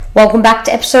Welcome back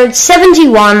to episode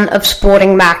 71 of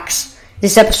Sporting Max.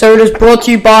 This episode is brought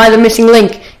to you by The Missing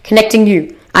Link, connecting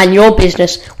you and your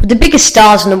business with the biggest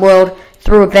stars in the world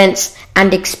through events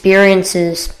and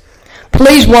experiences.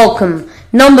 Please welcome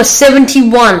number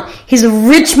 71. He's a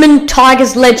Richmond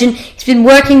Tigers legend. He's been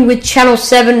working with Channel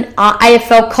 7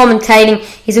 AFL commentating.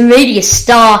 He's a media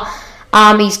star.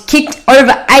 He's kicked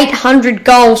over 800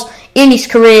 goals in his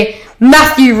career.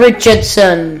 Matthew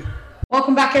Richardson.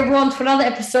 Welcome back, everyone, to another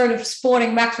episode of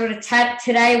Sporting Max.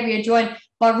 Today we are joined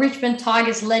by Richmond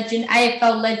Tigers legend,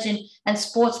 AFL legend, and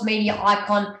sports media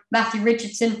icon, Matthew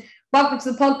Richardson. Welcome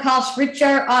to the podcast,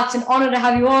 Richo. It's an honour to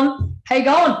have you on. How you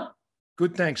going?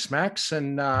 Good, thanks, Max.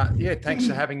 And thanks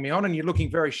for having me on. And you're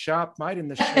looking very sharp, mate, in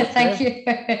the shirt. Thank you.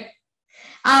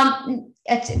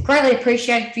 It's greatly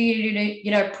appreciated for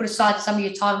you to put aside some of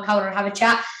your time and come and have a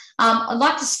chat. I'd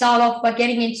like to start off by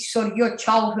getting into sort of your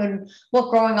childhood and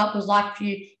what growing up was like for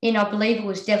you in, I believe it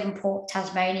was Devonport,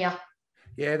 Tasmania.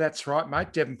 Yeah, that's right,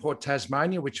 mate. Devonport,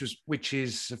 Tasmania, which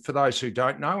is, for those who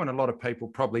don't know, and a lot of people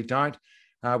probably don't,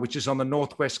 which is on the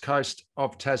northwest coast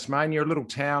of Tasmania, a little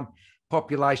town,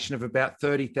 population of about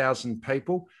 30,000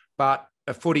 people, but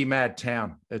a footy mad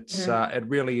town. It's it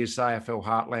really is AFL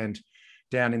heartland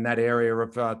down in that area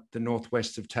of the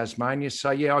northwest of Tasmania.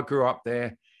 So yeah, I grew up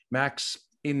there, Max,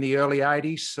 in the early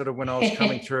 80s, sort of when I was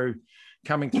coming through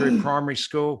primary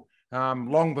school,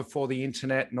 long before the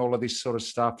internet and all of this sort of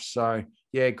stuff. So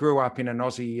yeah, grew up in an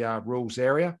Aussie rules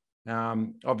area.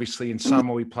 Obviously in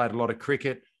summer we played a lot of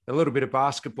cricket, a little bit of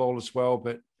basketball as well,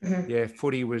 but yeah,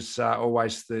 footy was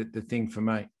always the thing for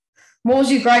me. What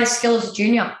was your greatest skill as a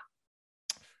junior?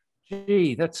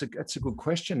 Gee, that's a good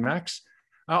question, Max.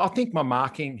 I think my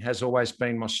marking has always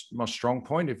been my strong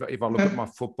point. If I look at my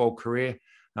football career,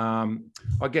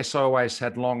 I guess I always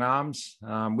had long arms,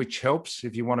 which helps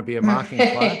if you want to be a marking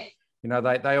player.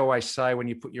 They always say when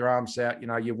you put your arms out,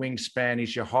 your wingspan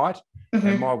is your height,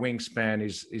 and my wingspan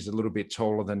is a little bit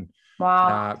taller than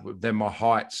my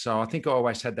height. So I think I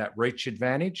always had that reach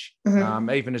advantage,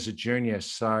 even as a junior.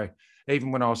 So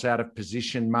even when I was out of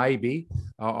position, maybe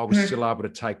I was still able to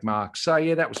take marks. So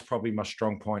yeah, that was probably my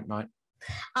strong point, mate.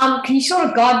 Can you sort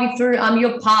of guide me through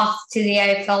your path to the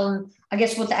AFL and I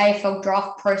guess what the AFL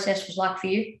draft process was like for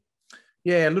you?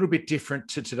 Yeah, a little bit different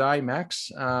to today,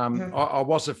 Max. I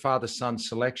was a father-son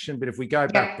selection, but if we go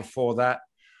back before that,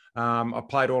 I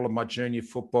played all of my junior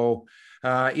football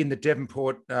in the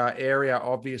Devonport area.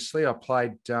 Obviously, I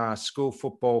played school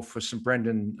football for St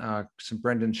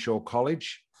Brendan Shaw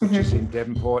College, which is in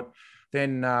Devonport.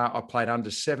 Then I played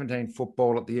under-17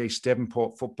 football at the East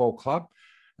Devonport Football Club.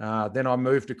 Then I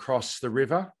moved across the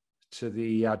river to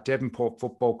the Devonport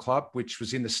Football Club, which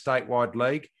was in the statewide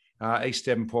league. East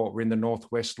Devonport were in the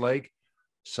Northwest League.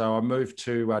 So I moved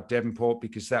to Devonport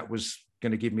because that was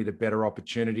going to give me the better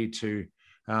opportunity to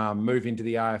move into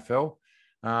the AFL.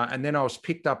 And then I was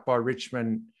picked up by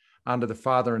Richmond under the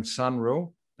father and son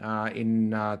rule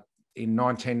in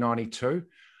 1992.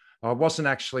 I wasn't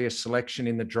actually a selection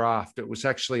in the draft. It was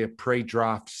actually a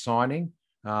pre-draft signing,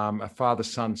 a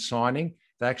father-son signing.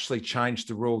 They actually changed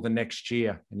the rule the next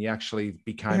year and you actually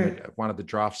became one of the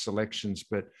draft selections.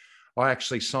 But I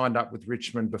actually signed up with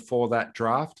Richmond before that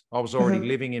draft. I was already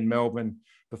living in Melbourne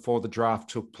before the draft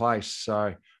took place.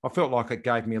 So I felt like it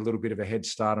gave me a little bit of a head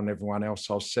start on everyone else.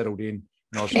 I was settled in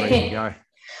and I was ready to go.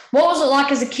 What was it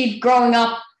like as a kid growing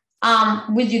up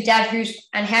with your dad?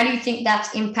 And how do you think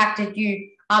that's impacted you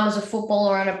as a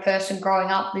footballer and a person growing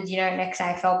up with, an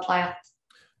ex-AFL player?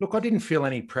 Look, I didn't feel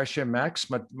any pressure, Max.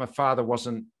 My father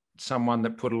wasn't someone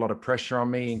that put a lot of pressure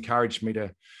on me. He encouraged me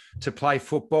to play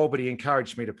football, but he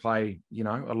encouraged me to play,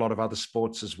 a lot of other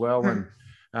sports as well. And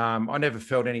I never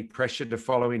felt any pressure to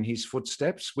follow in his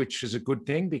footsteps, which is a good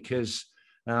thing because,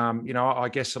 I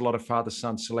guess a lot of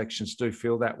father-son selections do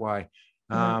feel that way.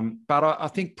 But I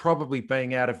think probably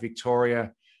being out of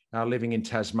Victoria, living in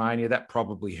Tasmania, that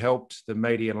probably helped. The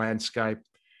media landscape,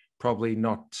 probably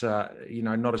not,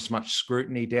 not as much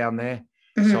scrutiny down there.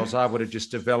 So I was able to just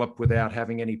develop without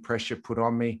having any pressure put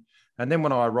on me. And then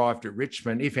when I arrived at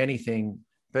Richmond, if anything,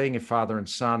 being a father and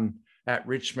son at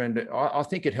Richmond, I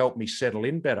think it helped me settle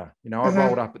in better. I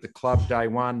rolled up at the club day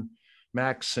one,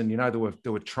 Max, and, there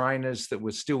were trainers that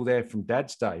were still there from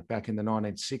Dad's day back in the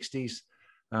 1960s.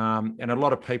 And a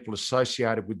lot of people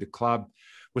associated with the club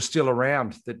were still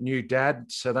around that knew Dad.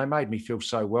 So they made me feel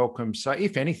so welcome. So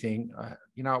if anything,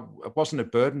 it wasn't a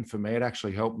burden for me. It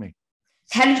actually helped me.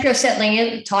 How did you go settling in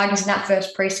at the Tigers in that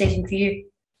first preseason for you?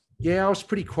 Yeah, I was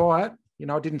pretty quiet.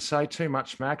 I didn't say too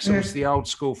much, Max. It was the old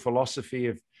school philosophy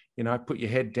of, put your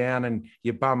head down and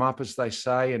you bum up, as they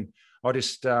say. And I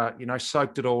just,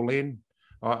 soaked it all in.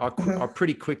 I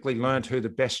pretty quickly learned who the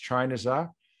best trainers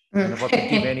are. And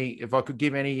if I could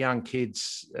give any young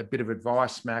kids a bit of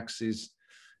advice, Max, is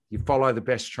you follow the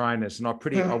best trainers. And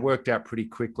I worked out pretty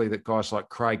quickly that guys like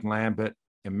Craig Lambert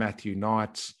and Matthew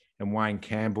Knights and Wayne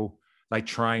Campbell, they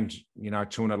trained,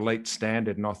 to an elite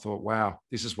standard. And I thought, wow,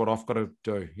 this is what I've got to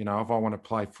do. If I want to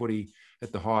play footy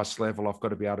at the highest level, I've got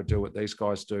to be able to do what these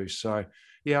guys do. So,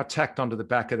 I tacked onto the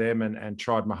back of them and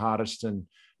tried my hardest. And,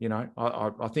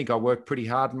 I think I worked pretty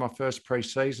hard in my first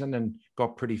pre-season and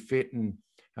got pretty fit. And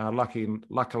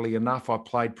luckily enough, I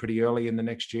played pretty early in the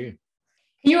next year.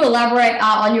 Can you elaborate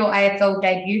on your AFL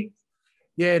debut?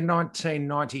 Yeah,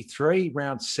 1993,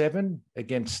 round 7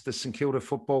 against the St Kilda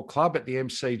Football Club at the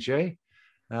MCG.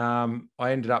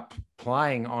 I ended up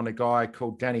playing on a guy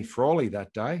called Danny Frawley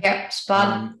that day. Yep,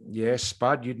 Spud.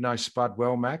 Spud. You'd know Spud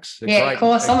well, Max. Of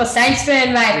course. I'm a Saints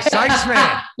fan, mate. A Saints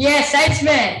man? Yeah, Saints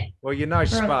man. Well,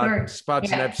 Spud.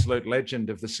 Spud's an absolute legend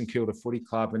of the St Kilda Footy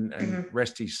Club, and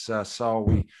rest his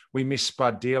soul. We miss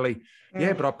Spud dearly.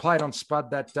 Yeah, but I played on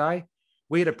Spud that day.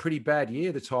 We had a pretty bad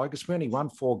year, the Tigers. We only won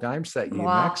 4 games that year,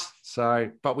 Max.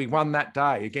 So, but we won that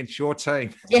day against your team.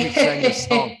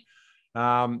 Yeah.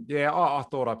 I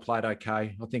thought I played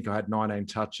okay. I think I had 19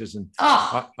 touches and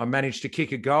I managed to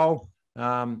kick a goal.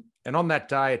 And on that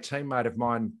day, a teammate of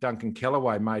mine, Duncan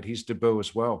Kellaway, made his debut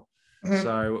as well.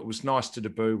 So it was nice to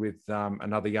debut with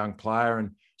another young player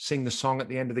and sing the song at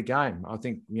the end of the game. I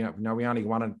think, we only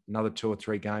won another 2 or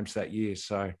 3 games that year.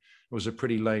 So it was a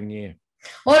pretty lean year.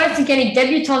 Well, I don't think any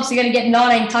debutants are going to get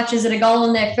 19 touches at a goal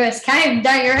in their first game,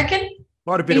 don't you reckon?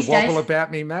 Quite a bit of wobble about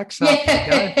me, Max.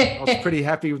 I was pretty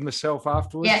happy with myself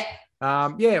afterwards.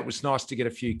 It was nice to get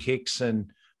a few kicks, and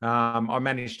I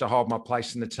managed to hold my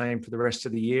place in the team for the rest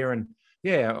of the year. And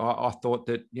I thought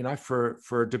that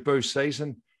for a debut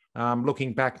season,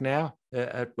 looking back now,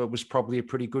 it was probably a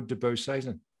pretty good debut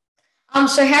season.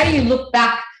 So how do you look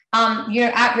back?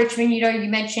 At Richmond, you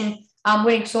mentioned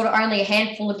winning sort of only a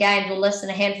handful of games or less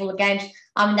than a handful of games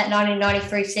in that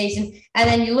 1993 season. And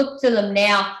then you look to them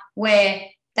now where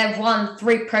they've won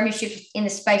 3 premierships in the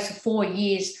space of 4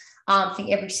 years, I think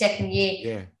every second year.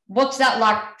 Yeah. What's that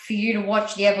like for you to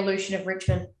watch the evolution of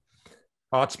Richmond?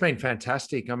 Oh, it's been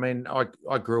fantastic. I mean,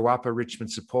 I grew up a Richmond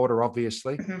supporter,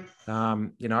 obviously.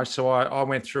 So I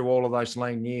went through all of those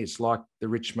lean years like the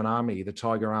Richmond Army, the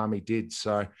Tiger Army did.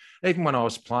 So even when I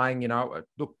was playing,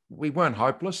 look, we weren't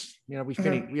hopeless. We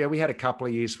finished. We had a couple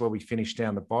of years where we finished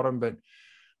down the bottom, but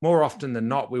more often than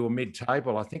not, we were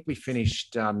mid-table. I think we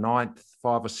finished 9th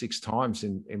 5 or 6 times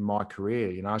in my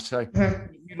career. So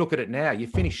you look at it now, you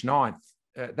finish 9th.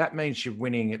 That means you're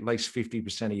winning at least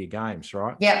 50% of your games,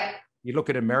 right? Yeah. You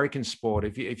look at American sport,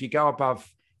 if you go above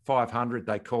 500,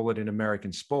 they call it in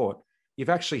American sport, you've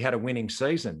actually had a winning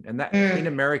season. And that in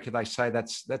America, they say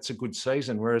that's a good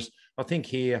season. Whereas I think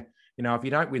here, if you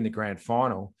don't win the grand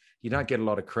final, you don't get a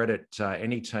lot of credit,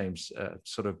 any teams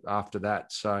sort of after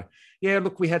that. So,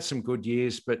 look, we had some good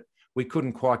years, but we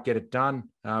couldn't quite get it done.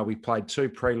 We played 2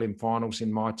 prelim finals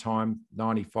in my time,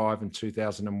 95 and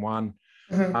 2001.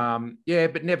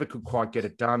 But never could quite get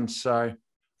it done. So,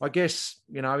 I guess,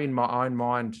 in my own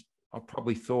mind, I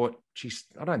probably thought, geez,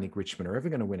 I don't think Richmond are ever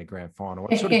going to win a grand final.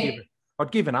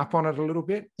 I'd given up on it a little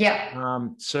bit. Yeah.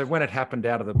 So when it happened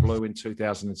out of the blue in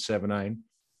 2017,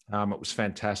 it was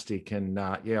fantastic. And,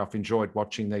 I've enjoyed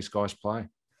watching these guys play.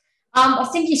 I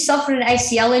think you suffered an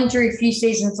ACL injury a few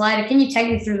seasons later. Can you take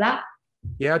me through that?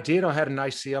 Yeah, I did. I had an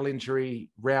ACL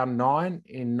injury round 9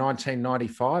 in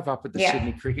 1995 up at the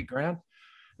Sydney Cricket Ground.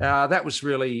 That was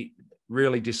really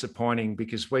disappointing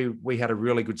because we had a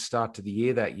really good start to the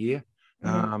year that year.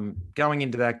 Going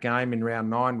into that game in round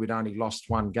 9, we'd only lost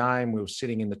 1 game. We were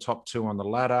sitting in the top 2 on the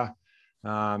ladder.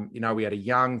 We had a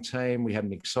young team. We had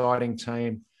an exciting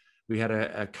team. We had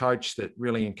a coach that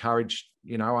really encouraged,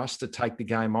 us to take the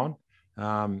game on.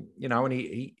 And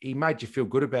he made you feel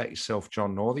good about yourself,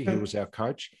 John Northey, who was our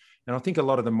coach. And I think a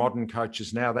lot of the modern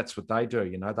coaches now, that's what they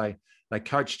do. They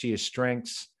coach to your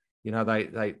strengths.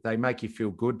 They make you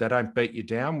feel good. They don't beat you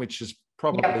down, which is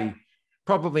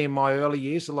probably in my early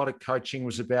years, a lot of coaching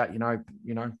was about,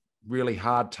 really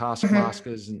hard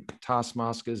taskmasters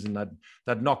and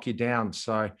they'd knock you down.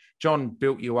 So John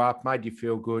built you up, made you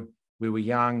feel good. We were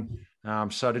young.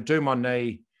 So to do my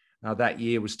knee that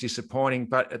year was disappointing.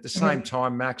 But at the same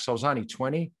time, Max, I was only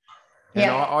 20. And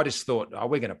I just thought,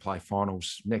 we're going to play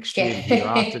finals next year,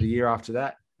 the year after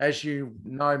that. As you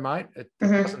know, mate, it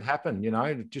doesn't happen,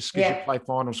 just because you play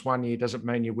finals one year doesn't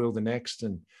mean you will the next.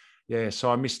 And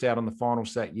so I missed out on the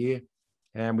finals that year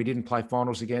and we didn't play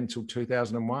finals again until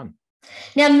 2001.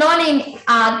 Now,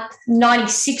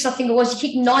 1996, I think it was, you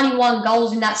kicked 91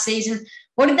 goals in that season.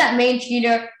 What did that mean to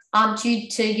you?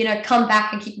 to come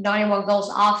back and kick 91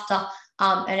 goals after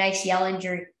an ACL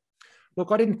injury?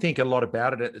 Look, I didn't think a lot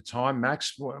about it at the time,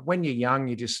 Max. When you're young,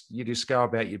 you just go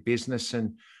about your business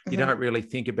and you don't really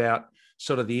think about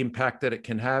sort of the impact that it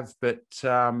can have. But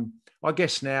I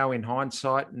guess now in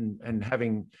hindsight and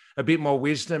having a bit more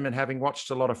wisdom and having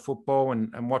watched a lot of football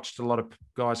and watched a lot of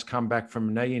guys come back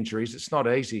from knee injuries, it's not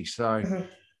easy. So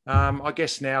I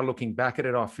guess now looking back at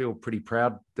it, I feel pretty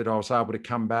proud that I was able to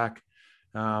come back.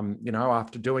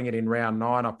 After doing it in round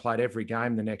 9, I played every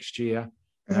game the next year.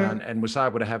 And was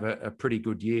able to have a pretty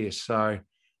good year. So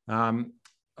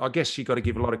I guess you got to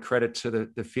give a lot of credit to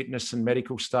the fitness and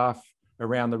medical staff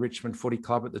around the Richmond Footy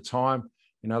Club at the time.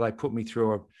 They put me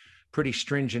through a pretty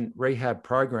stringent rehab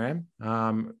program.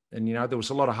 There was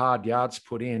a lot of hard yards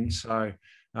put in. So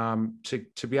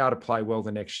to be able to play well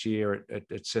the next year,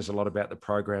 it says a lot about the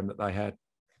program that they had.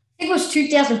 I think it was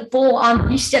 2004.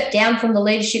 You stepped down from the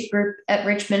leadership group at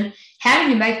Richmond. How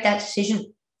did you make that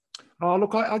decision? Oh,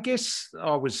 look, I guess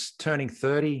I was turning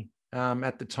 30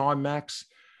 at the time, Max.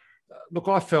 Look,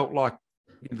 I felt like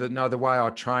the way I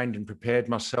trained and prepared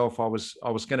myself, I was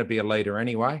going to be a leader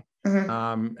anyway.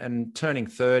 And turning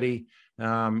 30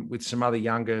 with some other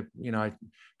younger,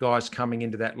 guys coming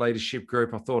into that leadership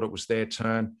group, I thought it was their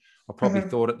turn. I probably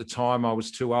thought at the time I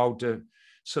was too old to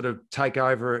sort of take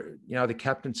over, the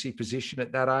captaincy position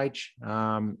at that age.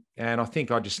 And I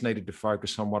think I just needed to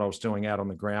focus on what I was doing out on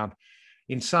the ground.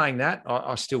 In saying that,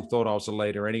 I still thought I was a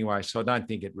leader anyway, so I don't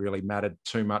think it really mattered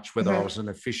too much whether I was an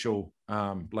official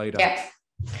leader. Yeah.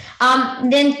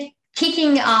 Then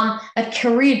kicking a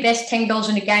career best 10 goals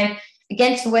in a game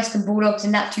against the Western Bulldogs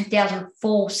in that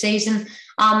 2004 season.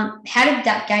 How did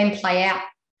that game play out?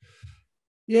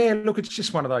 Yeah, look, it's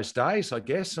just one of those days, I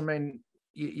guess. I mean,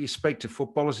 you speak to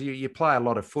footballers, you play a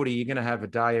lot of footy, you're going to have a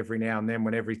day every now and then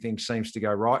when everything seems to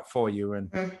go right for you.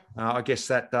 And I guess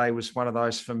that day was one of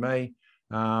those for me.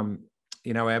 Our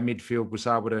midfield was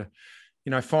able to,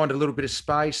 find a little bit of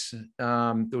space.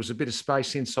 There was a bit of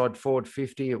space inside forward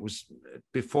 50. It was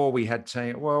before we had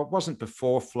team. Well, it wasn't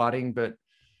before flooding, but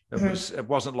it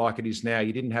wasn't like it is now.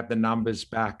 You didn't have the numbers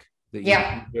back that you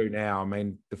do now. I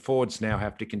mean, the forwards now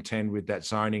have to contend with that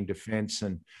zoning defence,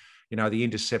 and the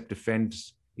intercept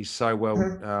defence is so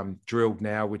well drilled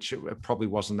now, which it probably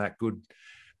wasn't that good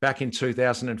back in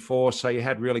 2004. So you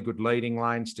had really good leading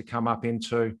lanes to come up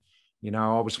into.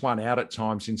 I was one out at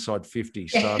times inside 50.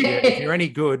 So if you're any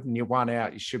good and you're one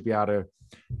out, you should be able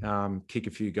to kick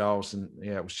a few goals. And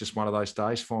it was just one of those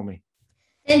days for me.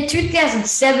 In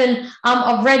 2007,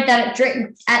 I've read that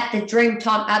at the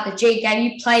Dreamtime at the G game,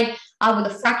 you played with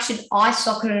a fractured eye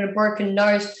socket and a broken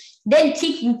nose, then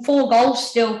kicking 4 goals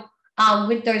still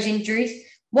with those injuries.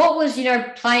 What was,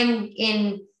 playing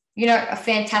in, a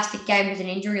fantastic game with an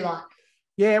injury like?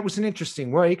 Yeah, it was an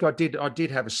interesting week. I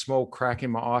did have a small crack in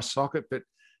my eye socket, but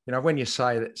when you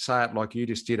say it like you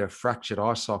just did, a fractured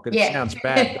eye socket, it sounds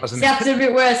bad, doesn't it? Sounds a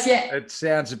bit worse, yeah. It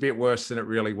sounds a bit worse than it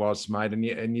really was, mate. And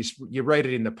you read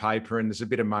it in the paper, and there's a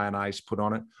bit of mayonnaise put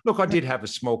on it. Look, I did have a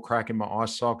small crack in my eye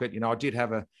socket. I did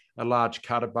have a large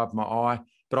cut above my eye,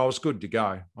 but I was good to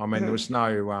go. I mean, there was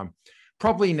no.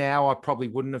 Probably now I probably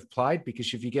wouldn't have played,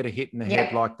 because if you get a hit in the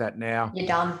head like that now, you're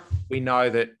done. We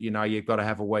know that, you've got to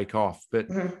have a week off. But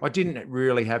I didn't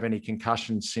really have any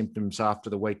concussion symptoms after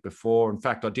the week before. In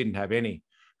fact, I didn't have any.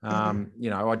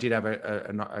 I did have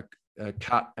a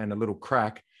cut and a little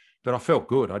crack, but I felt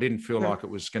good. I didn't feel like it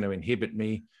was going to inhibit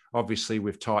me. Obviously,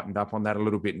 we've tightened up on that a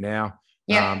little bit now.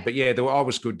 Yeah. I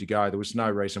was good to go. There was no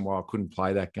reason why I couldn't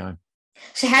play that game.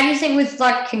 So how do you think with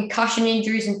concussion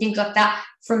injuries and things like that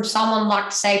from someone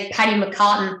like, say, Paddy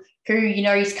McCartan, who,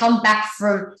 he's come back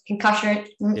from concussion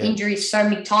injuries so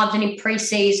many times, and in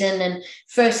pre-season and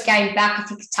first game back, I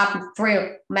think it's happened 3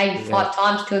 or maybe 5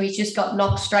 times to him. He's just got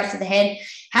knocked straight to the head.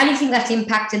 How do you think that's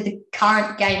impacted the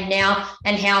current game now,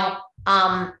 and how,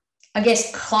 I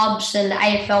guess, clubs and the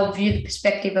AFL view the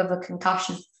perspective of a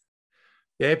concussion?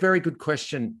 Yeah, very good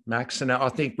question, Max. And I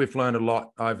think we've learned a lot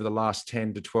over the last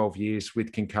 10 to 12 years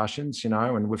with concussions,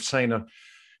 and we've seen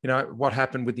what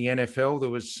happened with the NFL. There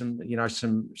was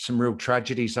some real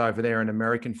tragedies over there in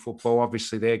American football.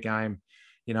 Obviously, their game,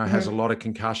 has a lot of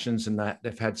concussions, and that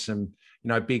they've had some,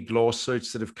 big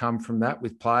lawsuits that have come from that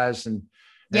with players. And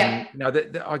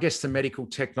I guess the medical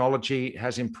technology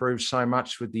has improved so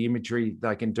much with the imagery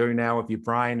they can do now of your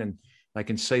brain, and they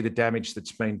can see the damage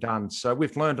that's been done. So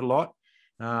we've learned a lot.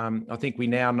 I think we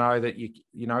now know that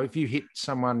if you hit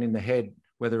someone in the head,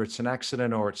 whether it's an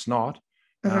accident or it's not,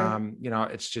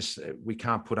 it's just we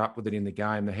can't put up with it in the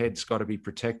game. The head's got to be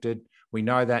protected. We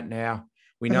know that now.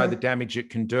 We know the damage it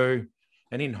can do.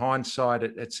 And in hindsight,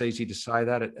 it's easy to say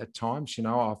that at times. You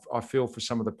know, I feel for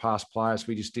some of the past players,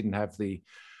 we just didn't have the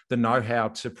know-how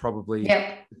to probably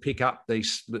pick up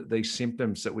these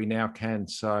symptoms that we now can.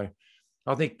 So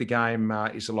I think the game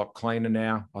is a lot cleaner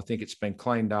now. I think it's been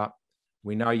cleaned up.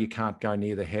 We know you can't go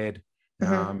near the head.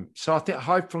 So I think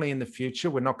hopefully in the future,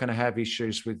 we're not going to have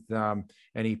issues with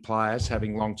any players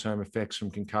having long-term effects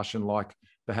from concussion like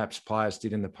perhaps players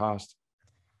did in the past.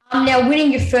 Now,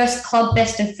 winning your first club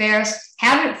best and fairest,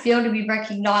 how did it feel to be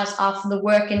recognised after the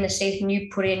work in the season you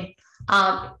put in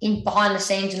behind the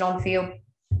scenes and on field?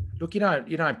 Look, you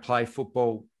don't play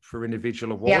football for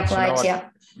individual awards.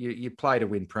 You play to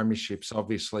win premierships,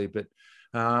 obviously, but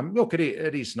look,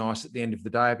 it is nice at the end of the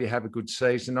day if you have a good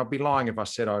season. I'd be lying if I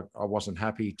said I wasn't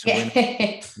happy to win.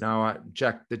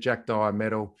 The Jack Dyer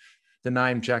medal. The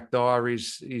name Jack Dyer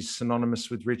is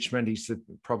synonymous with Richmond. He's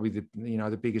probably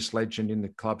the biggest legend in the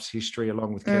club's history,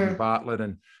 along with Kevin Bartlett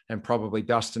and probably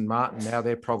Dustin Martin. Now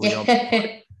they're probably on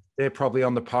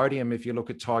the podium if you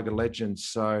look at Tiger legends.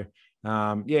 So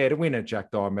to win a Jack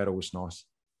Dyer medal was nice.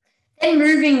 Then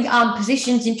moving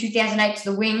positions in 2008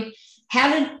 to the wing,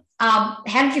 how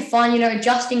did you find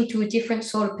adjusting to a different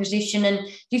sort of position, and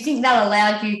do you think that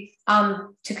allowed you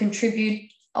to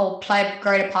contribute or play a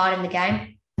greater part in the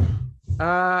game?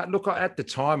 Look, at the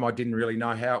time, I didn't really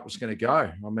know how it was going to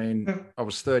go. I mean, I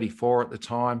was 34 at the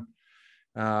time.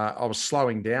 I was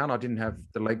slowing down. I didn't have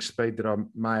the leg speed that I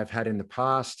may have had in the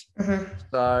past.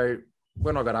 So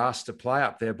when I got asked to play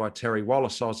up there by Terry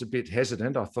Wallace, I was a bit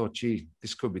hesitant. I thought, gee,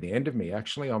 this could be the end of me,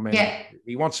 actually. I mean,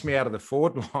 he wants me out of the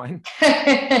forward line.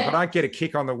 If I don't get a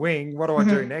kick on the wing, what do I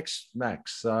do next,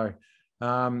 Max? So,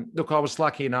 look, I was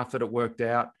lucky enough that it worked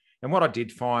out. And what I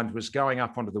did find was going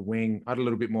up onto the wing, I had a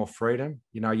little bit more freedom.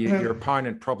 You know, your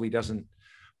opponent probably doesn't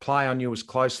play on you as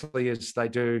closely as they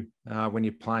do when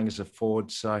you're playing as a forward.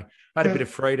 So I had a bit of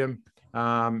freedom.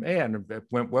 And it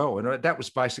went well. And that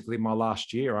was basically my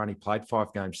last year. I only played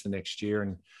 5 games the next year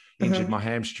and injured my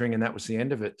hamstring, and that was the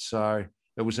end of it. So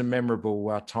it was a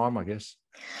memorable time, I guess.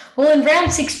 Well, in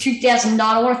round 6, 2009,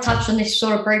 I want to touch on this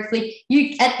sort of briefly.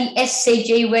 You, at the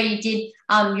SCG where you did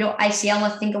your ACL, I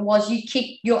think it was, you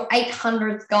kicked your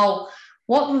 800th goal.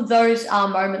 What were those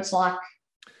moments like?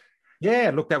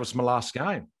 Yeah, look, that was my last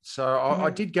game. So I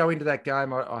did go into that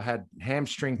game. I had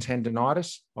hamstring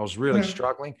tendonitis. I was really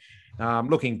struggling.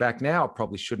 Looking back now, I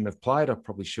probably shouldn't have played. I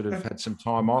probably should have had some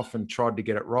time off and tried to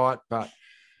get it right. But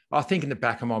I think in the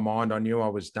back of my mind, I knew I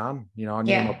was done. You know, I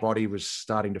knew my body was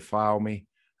starting to fail me.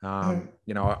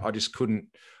 You know, I just couldn't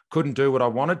do what I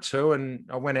wanted to. And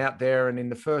I went out there, and in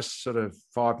the first sort of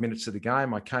 5 minutes of the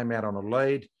game, I came out on a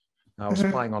lead. I was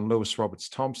playing on Lewis Roberts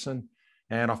Thompson,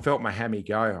 and I felt my hammy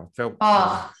go. I felt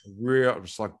real. It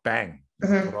was like bang.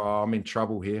 I'm in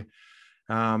trouble here.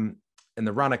 And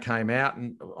the runner came out,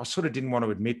 and I sort of didn't want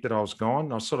to admit that I was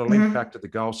gone. I sort of limped back to the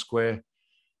goal square,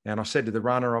 and I said to the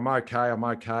runner, I'm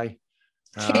okay.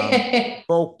 The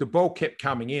ball kept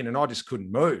coming in, and I just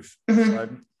couldn't move. So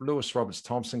Lewis Roberts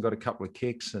Thompson got a couple of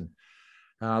kicks, and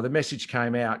the message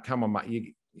came out, come on,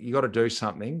 mate, you got to do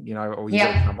something, you know, or you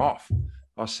got to come off.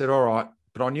 I said, all right.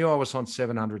 But I knew I was on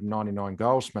 799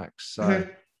 goals, Max. So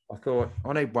I thought,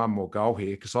 I need one more goal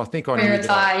here, because I think I knew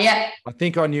I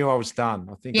think I knew I was done.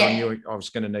 I think I knew I was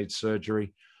going to need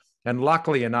surgery. And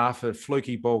luckily enough, a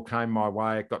fluky ball came my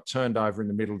way. It got turned over in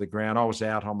the middle of the ground. I was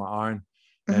out on my own,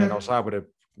 and I was able to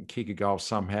kick a goal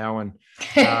somehow. And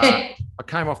I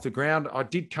came off the ground. I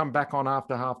did come back on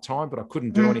after half time, but I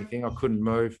couldn't do anything. I couldn't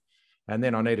move. And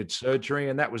then I needed surgery,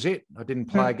 and that was it. I didn't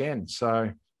play again.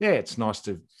 So, yeah, it's nice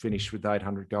to finish with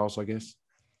 800 goals, I guess.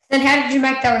 Then how did you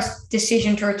make that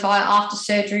decision to retire after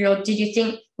surgery, or did you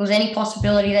think there was any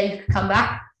possibility that you could come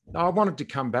back? I wanted to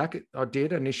come back. I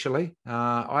did initially.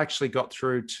 I actually got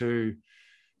through to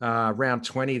round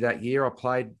 20 that year. I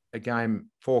played a game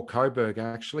for Coburg,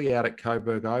 actually, out at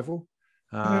Coburg Oval.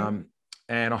 And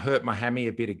I hurt my hammy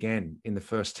a bit again in the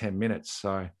first 10 minutes.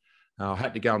 So I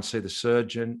had to go and see the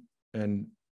surgeon, and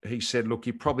he said, look,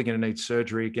 you're probably going to need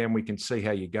surgery again. We can see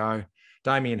how you go.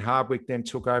 Damien Hardwick then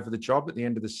took over the job at the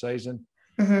end of the season.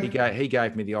 He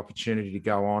gave me the opportunity to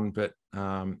go on, but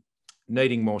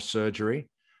needing more surgery,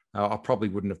 I probably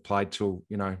wouldn't have played till,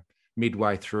 you know,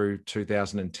 midway through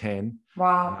 2010.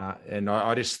 Wow. And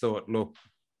I just thought, look,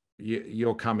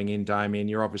 you're coming in, Damien.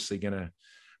 You're obviously going to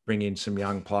bring in some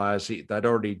young players. They'd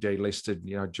already delisted,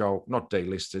 you know, not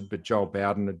delisted, but Joel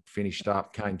Bowden had finished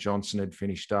up. Kane Johnson had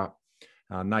finished up.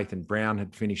 Nathan Brown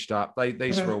had finished up.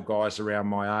 These were all guys around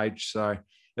my age. So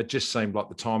it just seemed like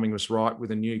the timing was right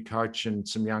with a new coach and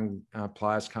some young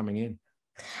players coming in.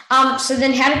 So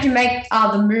then how did you make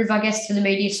the move, I guess, to the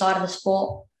media side of the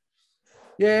sport?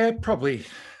 Yeah, probably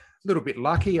little bit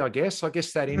lucky, I guess. I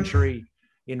guess that injury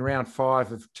in round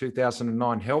 5 of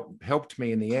 2009 helped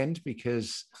me in the end,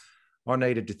 because I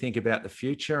needed to think about the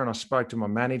future. And I spoke to my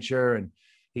manager, and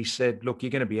he said, look, you're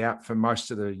going to be out for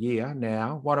most of the year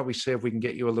now. Why don't we see if we can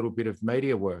get you a little bit of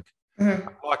media work?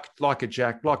 Like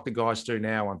the guys do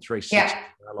now on 360,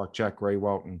 like Jack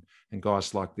Rewalt and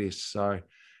guys like this. So,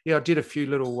 yeah, I did a few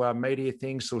little media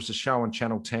things. There was a show on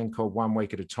Channel 10 called One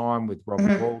Week at a Time with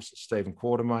Robert Walls and Stephen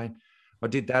Quartermain. I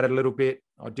did that a little bit.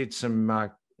 I did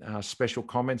some special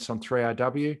comments on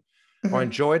 3AW. I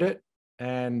enjoyed it.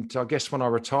 And I guess when I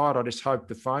retired, I just hoped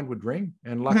the phone would ring.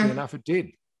 And lucky enough, it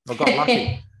did. I got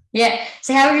lucky. Yeah.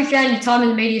 So how have you found your time in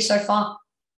the media so far?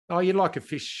 Oh, you're like a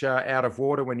fish out of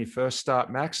water when you first start,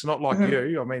 Max. Not like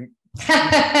you. I mean, you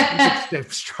can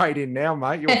step straight in now,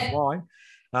 mate. You're fine.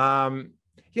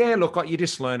 Yeah, look, you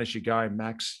just learn as you go,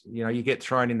 Max. You know, you get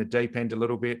thrown in the deep end a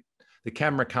little bit. The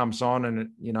camera comes on,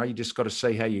 and you know, you just got to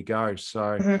see how you go.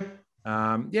 So,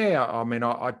 yeah, I mean,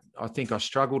 I think I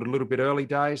struggled a little bit early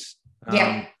days.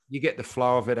 You get the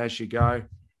flow of it as you go,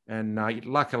 and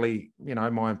luckily, you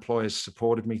know, my employers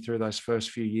supported me through those first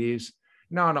few years.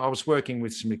 No, I was working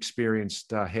with some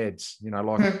experienced heads. You know,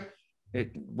 like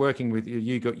working with you.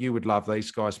 You would love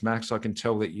these guys, Max. I can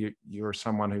tell that you're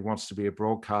someone who wants to be a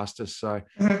broadcaster. So,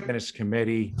 Dennis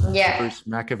Cometti, Bruce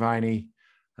McAvaney.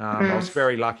 I was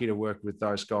very lucky to work with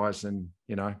those guys, and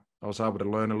you know, I was able to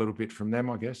learn a little bit from them,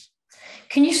 I guess.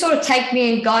 Can you sort of take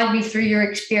me and guide me through your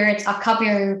experience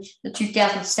covering the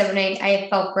 2017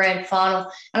 AFL Grand Final?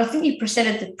 And I think you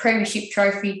presented the Premiership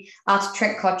Trophy to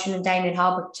Trent Cotchin and Damien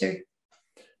Hardwick too.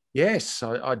 Yes,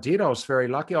 I did. I was very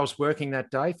lucky. I was working that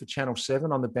day for Channel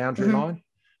 7 on the boundary line.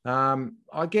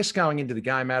 I guess going into the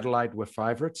game, Adelaide were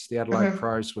favourites. The Adelaide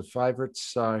Crows were favourites.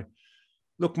 So,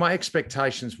 look, my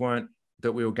expectations weren't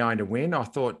that we were going to win. I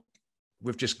thought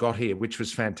we've just got here, which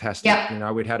was fantastic. You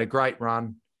know, we'd had a great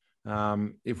run.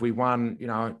 If we won, you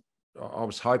know, I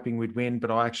was hoping we'd win,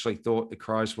 but I actually thought the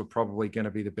Crows were probably going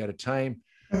to be the better team.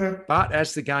 But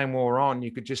as the game wore on, you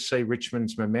could just see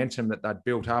Richmond's momentum that they'd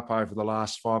built up over the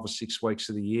last 5 or 6 weeks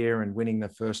of the year and winning the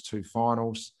first 2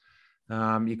 finals.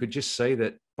 You could just see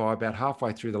that by about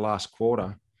halfway through the last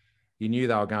quarter, you knew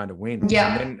they were going to win.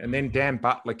 And then Dan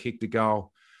Butler kicked a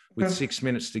goal with 6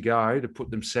 minutes to go to put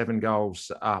them 7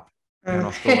 goals up. And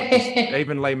I thought,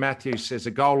 even Lee Matthews says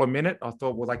a goal a minute. I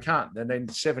thought, well, they can't. And then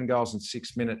 7 goals in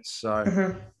 6 minutes.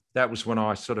 So that was when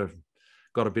I sort of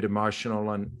got a bit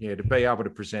emotional, and yeah, to be able to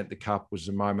present the cup was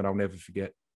a moment I'll never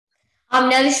forget.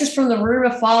 Now this is from the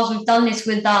rumour files. We've done this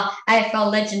with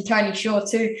AFL legend Tony Shaw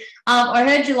too. I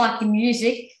heard you like the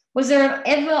music. Was there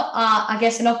ever, I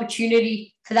guess, an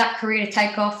opportunity for that career to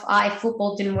take off if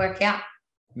football didn't work out?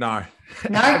 No,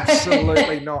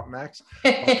 absolutely not, Max.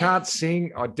 I can't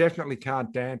sing. I definitely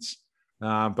can't dance.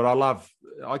 But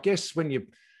I guess when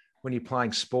you're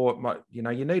playing sport, you know,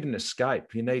 you need an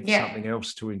escape. You need something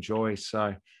else to enjoy.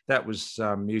 So that was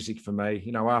music for me.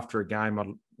 You know, after a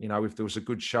game, you know, if there was a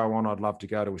good show on, I'd love to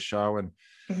go to a show and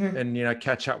you know,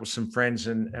 catch up with some friends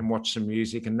and watch some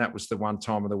music. And that was the one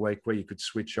time of the week where you could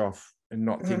switch off and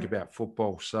not think about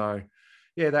football. So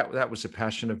yeah, that was a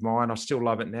passion of mine. I still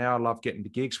love it now. I love getting to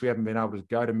gigs. We haven't been able to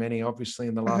go to many, obviously,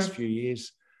 in the last few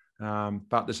years.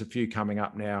 But there's a few coming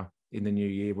up now in the new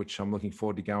year, which I'm looking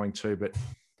forward to going to. But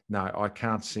no, I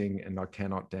can't sing and I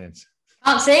cannot dance.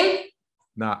 Can't sing?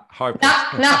 No, hopeless.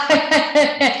 No.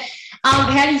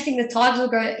 How do you think the Tigers will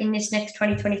go in this next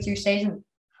 2022 season?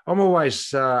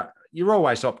 You're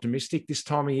always optimistic this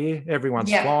time of year. Everyone's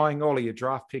flying. All of your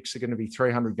draft picks are going to be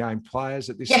 300-game players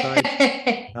at this stage.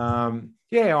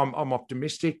 I'm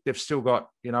optimistic. They've still got,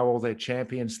 you know, all their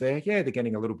champions there. Yeah, they're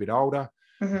getting a little bit older.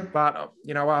 But,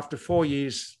 you know, after 4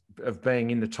 years of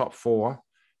being in the top 4,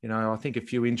 you know, I think a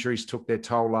few injuries took their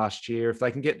toll last year. If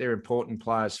they can get their important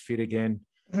players fit again,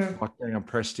 like Leon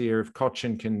Prestia, if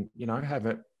Cotchin can, you know,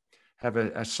 have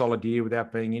a solid year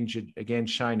without being injured again.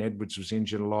 Shane Edwards was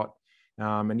injured a lot.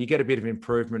 And you get a bit of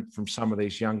improvement from some of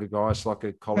these younger guys like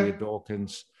a Collier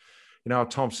Dawkins, you know, a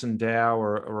Thompson Dow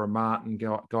or a Martin,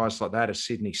 guys like that, a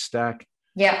Sydney Stack.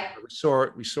 Yeah.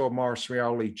 We saw Maurice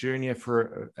Rioli Jr.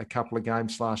 for a couple of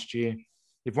games last year.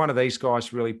 If one of these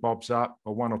guys really bobs up,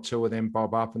 or one or two of them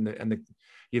bob up, and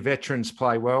your veterans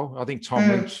play well, I think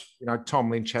Tom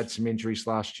Lynch had some injuries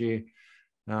last year.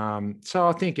 So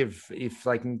I think if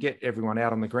they can get everyone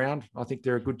out on the ground, I think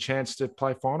they're a good chance to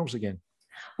play finals again.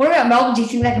 What about Melbourne? Do you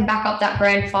think they can back up that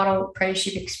grand final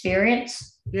premiership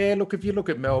experience? Yeah, look, if you look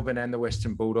at Melbourne and the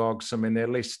Western Bulldogs, I mean, their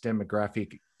list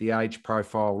demographic, the age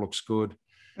profile looks good.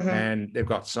 And they've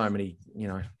got so many, you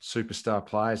know, superstar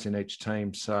players in each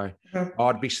team. So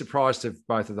I'd be surprised if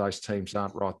both of those teams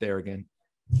aren't right there again.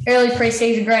 early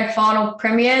pre-season grand final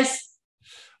premieres?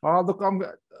 Oh, look,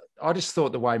 I just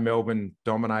thought the way Melbourne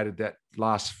dominated that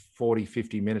last 40,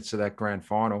 50 minutes of that grand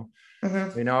final,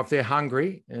 if they're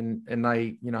hungry and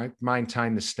they,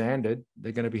 maintain the standard,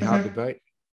 they're going to be hard to beat.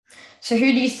 So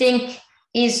who do you think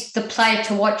is the player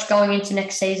to watch going into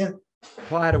next season?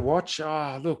 Player to watch?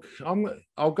 Oh, look,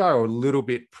 I'll go a little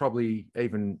bit, probably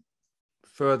even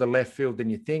further left field than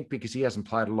you think, because he hasn't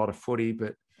played a lot of footy,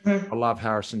 but I love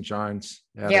Harrison Jones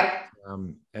at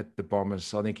the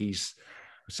Bombers. I think he's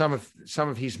some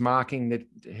of his marking that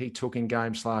he took in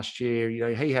games last year.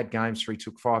 He had games where he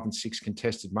took 5 and 6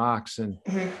 contested marks, and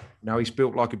he's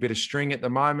built like a bit of string at the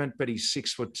moment, but he's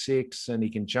 6'6" and he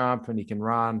can jump and he can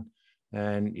run,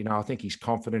 and I think he's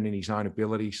confident in his own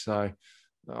ability. So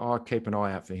I'll keep an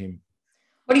eye out for him.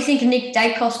 What do you think of Nick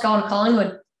Dacos going to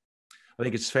Collingwood? I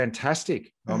think it's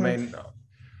fantastic. I mean,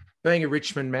 being a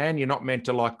Richmond man, you're not meant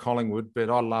to like Collingwood, but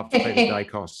I love Peter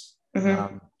Dacos.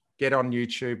 Get on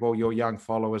YouTube, all your young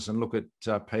followers, and look at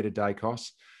Peter Dacos.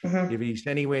 If he's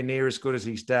anywhere near as good as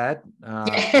his dad,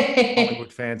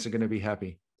 Collingwood fans are going to be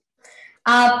happy.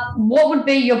 What would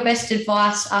be your best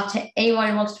advice to anyone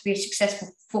who wants to be a successful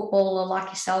footballer like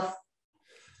yourself?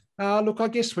 Look, I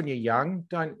guess when you're young,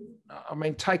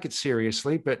 take it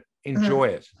seriously, but enjoy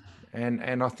it.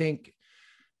 And I think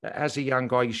as a young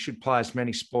guy, you should play as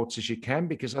many sports as you can,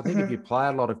 because I think if you play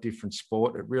a lot of different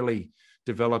sport, it really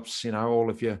develops,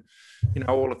 all of your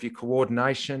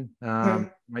coordination.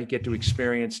 You get to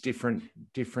experience different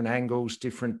angles,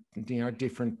 different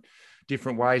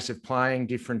ways of playing,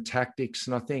 different tactics.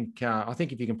 And I think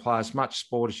if you can play as much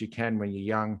sport as you can when you're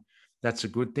young, that's a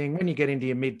good thing. When you get into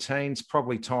your mid-teens,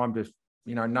 probably time to,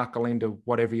 knuckle into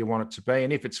whatever you want it to be.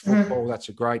 And if it's football, that's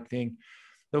a great thing.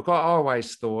 Look, I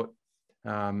always thought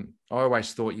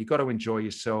you've got to enjoy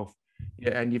yourself.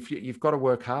 Yeah, and you've got to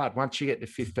work hard. Once you get to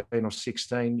 15 or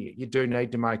 16, you do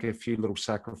need to make a few little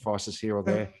sacrifices here or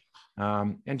there,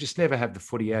 and just never have the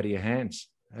footy out of your hands.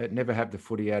 Never have the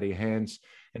footy out of your hands,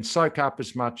 and soak up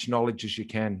as much knowledge as you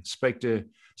can. Speak to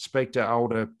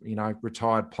older,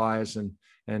 retired players, and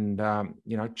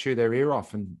chew their ear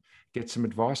off and get some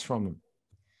advice from them.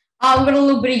 I've got a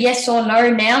little bit of yes or no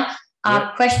now.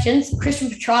 Questions. Christian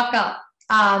Petrarca,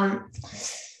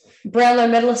 Brownlow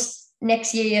medalist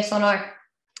next year, yes or no?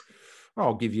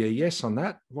 I'll give you a yes on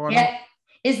that. Why not?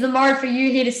 Is the Murray for you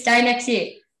here to stay next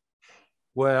year?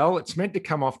 Well, it's meant to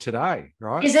come off today,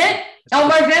 right? Is it?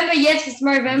 November, yes, it's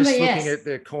November, I'm just looking at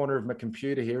the corner of my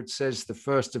computer here. It says the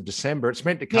 1st of December. It's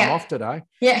meant to come off today.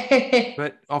 Yeah.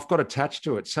 But I've got attached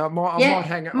to it. So I might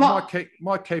hang it. Might keep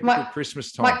it until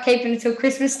Christmas time. Might keep it until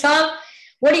Christmas time.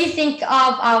 What do you think of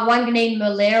Wanganeen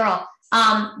Malera?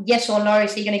 Yes or no?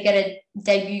 Is he going to get a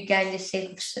debut game this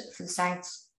season for the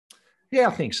Saints? Yeah,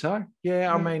 I think so.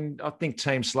 Yeah, I think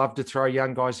teams love to throw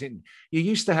young guys in. You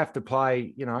used to have to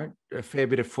play, a fair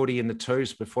bit of footy in the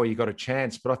twos before you got a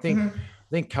chance. But I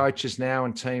think coaches now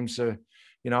and teams are,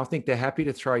 I think they're happy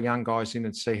to throw young guys in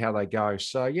and see how they go.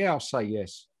 So, yeah, I'll say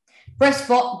yes. Brett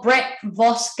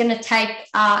Voss going to take,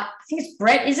 I think it's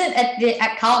Brett, is it?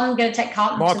 At Carlton, going to take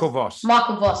Carlton. Michael Voss,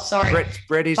 sorry.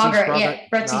 Brett is his brother. Yeah,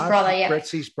 Brett's his brother, yeah.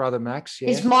 Brett's his brother, Max, yeah.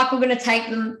 Is Michael going to take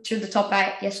them to the top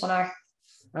 8, yes or no?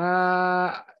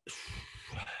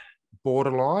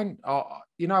 Borderline.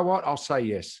 You know what? I'll say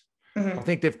yes. I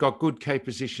think they've got good key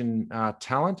position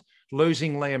talent.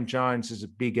 Losing Liam Jones is a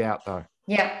big out, though.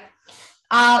 Yeah.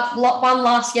 One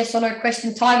last yes or no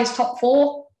question. Tigers top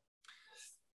 4?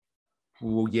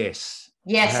 Well, yes.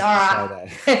 Yes, all right.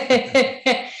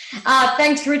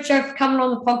 Thanks, Richo, for coming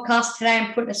on the podcast today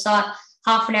and putting aside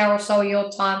half an hour or so of your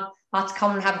time to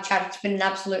come and have a chat. It's been an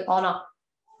absolute honour.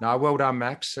 No, well done,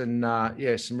 Max. And,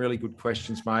 some really good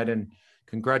questions, mate. And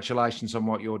congratulations on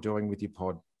what you're doing with your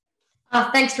pod.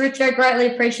 Thanks, Richo.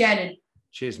 Greatly appreciated.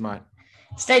 Cheers, mate.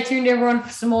 Stay tuned, everyone, for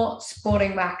some more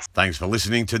Sporting Max. Thanks for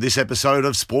listening to this episode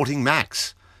of Sporting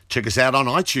Max. Check us out on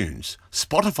iTunes,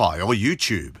 Spotify or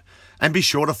YouTube. And be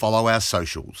sure to follow our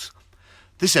socials.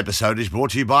 This episode is brought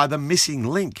to you by The Missing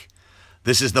Link.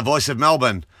 This is the Voice of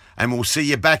Melbourne, and we'll see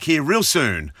you back here real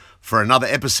soon for another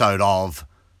episode of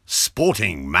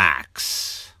Sporting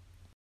Max.